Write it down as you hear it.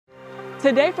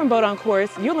Today from Boat on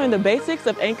Course, you'll learn the basics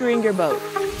of anchoring your boat.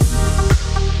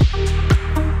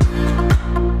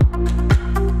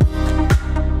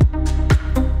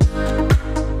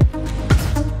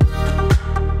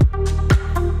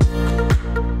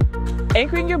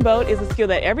 Anchoring your boat is a skill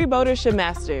that every boater should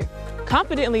master.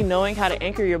 Confidently knowing how to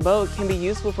anchor your boat can be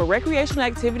useful for recreational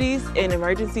activities and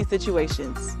emergency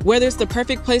situations. Whether it's the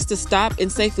perfect place to stop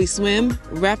and safely swim,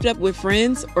 wrapped up with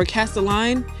friends, or cast a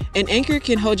line, an anchor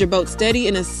can hold your boat steady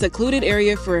in a secluded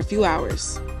area for a few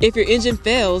hours. If your engine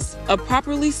fails, a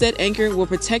properly set anchor will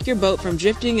protect your boat from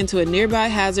drifting into a nearby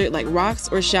hazard like rocks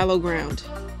or shallow ground.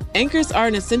 Anchors are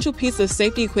an essential piece of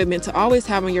safety equipment to always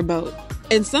have on your boat,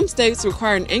 and some states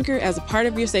require an anchor as a part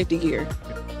of your safety gear.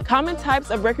 Common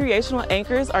types of recreational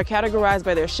anchors are categorized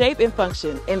by their shape and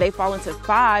function, and they fall into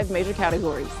 5 major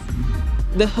categories: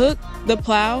 the hook, the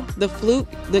plow, the fluke,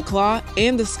 the claw,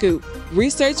 and the scoop.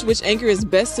 Research which anchor is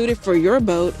best suited for your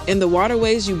boat and the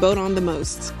waterways you boat on the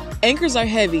most. Anchors are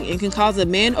heavy and can cause a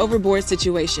man overboard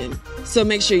situation, so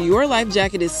make sure your life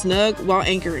jacket is snug while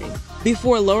anchoring.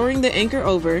 Before lowering the anchor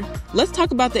over, let's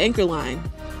talk about the anchor line.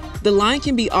 The line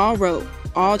can be all rope,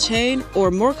 all chain,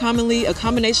 or more commonly a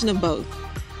combination of both.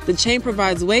 The chain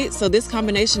provides weight, so this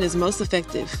combination is most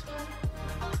effective.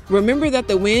 Remember that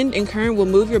the wind and current will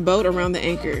move your boat around the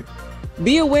anchor.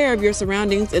 Be aware of your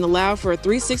surroundings and allow for a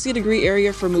 360-degree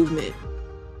area for movement.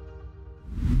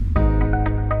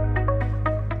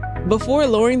 Before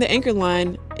lowering the anchor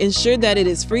line, ensure that it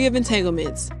is free of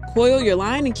entanglements. Coil your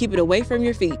line and keep it away from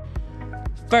your feet.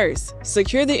 First,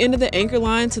 secure the end of the anchor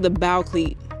line to the bow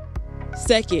cleat.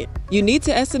 Second, you need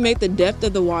to estimate the depth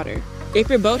of the water. If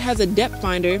your boat has a depth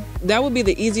finder, that will be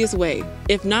the easiest way.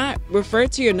 If not, refer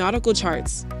to your nautical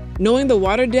charts. Knowing the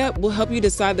water depth will help you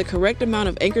decide the correct amount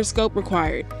of anchor scope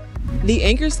required. The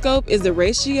anchor scope is the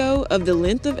ratio of the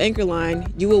length of anchor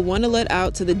line you will want to let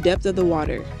out to the depth of the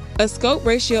water. A scope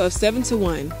ratio of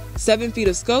 7:1, 7 feet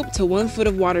of scope to 1 foot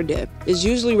of water depth, is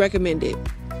usually recommended.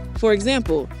 For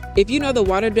example, if you know the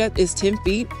water depth is 10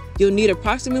 feet, you'll need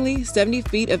approximately 70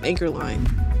 feet of anchor line.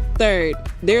 Third,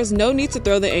 there is no need to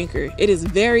throw the anchor. It is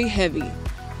very heavy.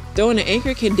 Throwing an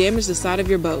anchor can damage the side of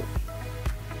your boat.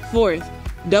 Fourth,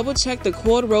 double check the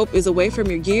coiled rope is away from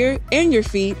your gear and your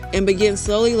feet and begin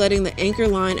slowly letting the anchor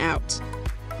line out.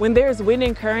 When there is wind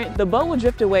and current, the boat will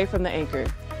drift away from the anchor.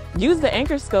 Use the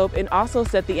anchor scope and also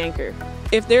set the anchor.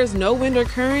 If there is no wind or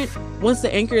current, once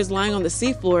the anchor is lying on the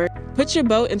seafloor, put your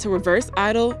boat into reverse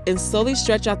idle and slowly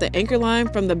stretch out the anchor line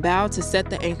from the bow to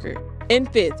set the anchor.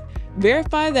 And fifth,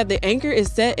 verify that the anchor is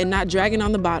set and not dragging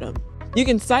on the bottom. You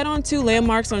can sight on 2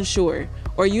 landmarks on shore,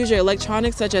 or use your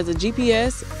electronics such as a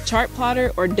GPS, chart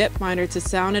plotter, or depth finder to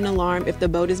sound an alarm if the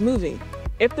boat is moving.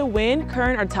 If the wind,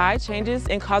 current, or tide changes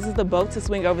and causes the boat to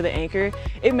swing over the anchor,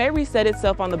 it may reset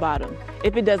itself on the bottom.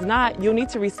 If it does not, you'll need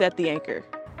to reset the anchor.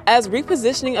 As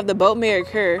repositioning of the boat may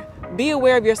occur, be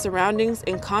aware of your surroundings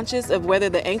and conscious of whether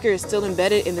the anchor is still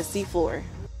embedded in the seafloor.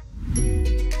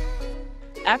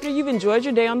 After you've enjoyed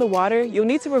your day on the water, you'll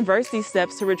need to reverse these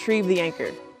steps to retrieve the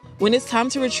anchor. When it's time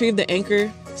to retrieve the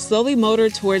anchor, slowly motor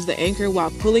towards the anchor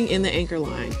while pulling in the anchor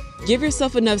line. Give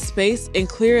yourself enough space and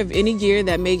clear of any gear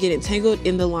that may get entangled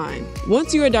in the line.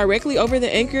 Once you are directly over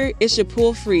the anchor, it should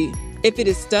pull free. If it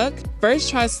is stuck, first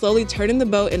try slowly turning the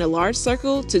boat in a large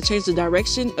circle to change the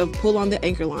direction of pull on the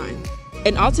anchor line.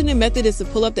 An alternate method is to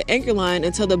pull up the anchor line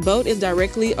until the boat is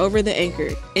directly over the anchor,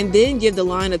 and then give the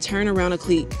line a turn around a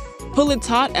cleat. Pull it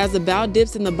taut as the bow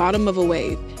dips in the bottom of a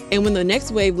wave, and when the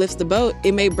next wave lifts the boat,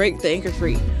 it may break the anchor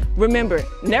free. Remember,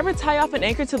 never tie off an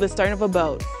anchor to the stern of a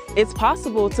boat. It's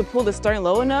possible to pull the stern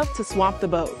low enough to swamp the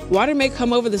boat. Water may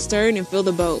come over the stern and fill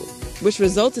the boat, which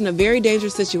results in a very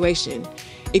dangerous situation.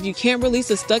 If you can't release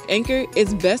a stuck anchor,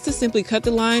 it's best to simply cut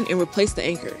the line and replace the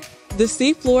anchor. The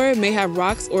seafloor may have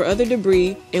rocks or other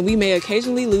debris, and we may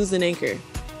occasionally lose an anchor.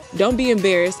 Don't be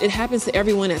embarrassed, it happens to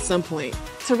everyone at some point.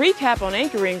 To recap on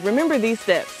anchoring, remember these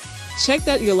steps. Check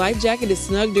that your life jacket is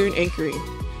snug during anchoring.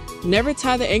 Never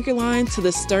tie the anchor line to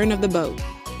the stern of the boat.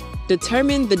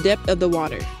 Determine the depth of the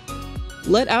water.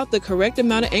 Let out the correct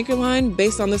amount of anchor line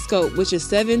based on the scope, which is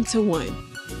 7:1.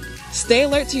 Stay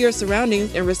alert to your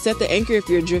surroundings and reset the anchor if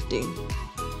you're drifting.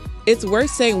 It's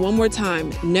worth saying one more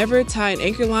time, never tie an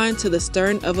anchor line to the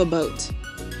stern of a boat.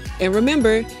 And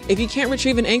remember, if you can't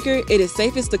retrieve an anchor, it is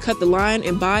safest to cut the line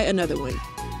and buy another one.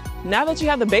 Now that you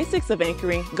have the basics of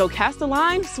anchoring, go cast a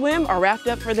line, swim, or raft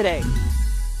up for the day.